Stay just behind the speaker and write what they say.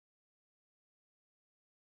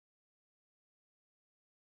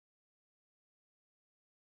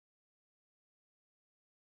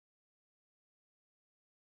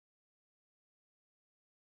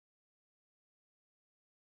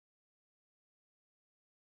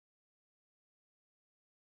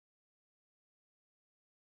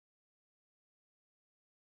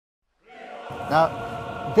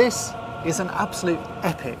Now, this is an absolute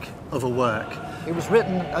epic of a work. It was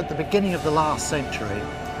written at the beginning of the last century,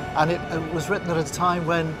 and it was written at a time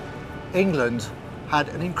when England had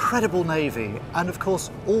an incredible navy, and of course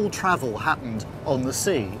all travel happened on the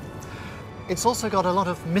sea. It's also got a lot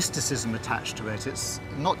of mysticism attached to it. It's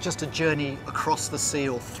not just a journey across the sea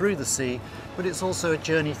or through the sea, but it's also a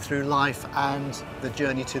journey through life and the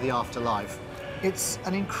journey to the afterlife. It's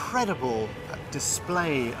an incredible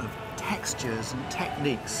display of textures and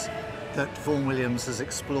techniques that Vaughan Williams has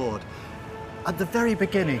explored. At the very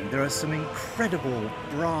beginning, there are some incredible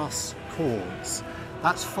brass chords.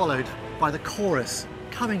 That's followed by the chorus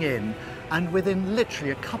coming in, and within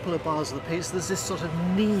literally a couple of bars of the piece, there's this sort of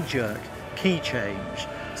knee-jerk key change.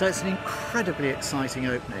 So it's an incredibly exciting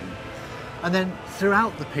opening. And then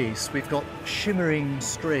throughout the piece, we've got shimmering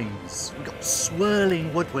strings, we've got swirling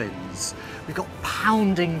woodwinds, we've got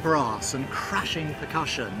pounding brass and crashing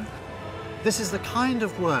percussion. This is the kind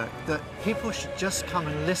of work that people should just come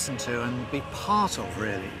and listen to and be part of,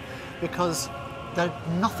 really, because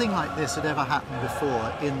nothing like this had ever happened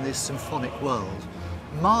before in this symphonic world.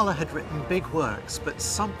 Mahler had written big works, but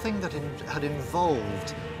something that had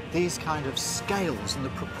involved these kind of scales and the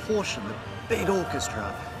proportion, the big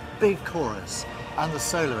orchestra, big chorus, and the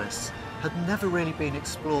soloists had never really been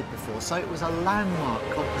explored before, so it was a landmark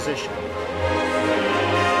composition.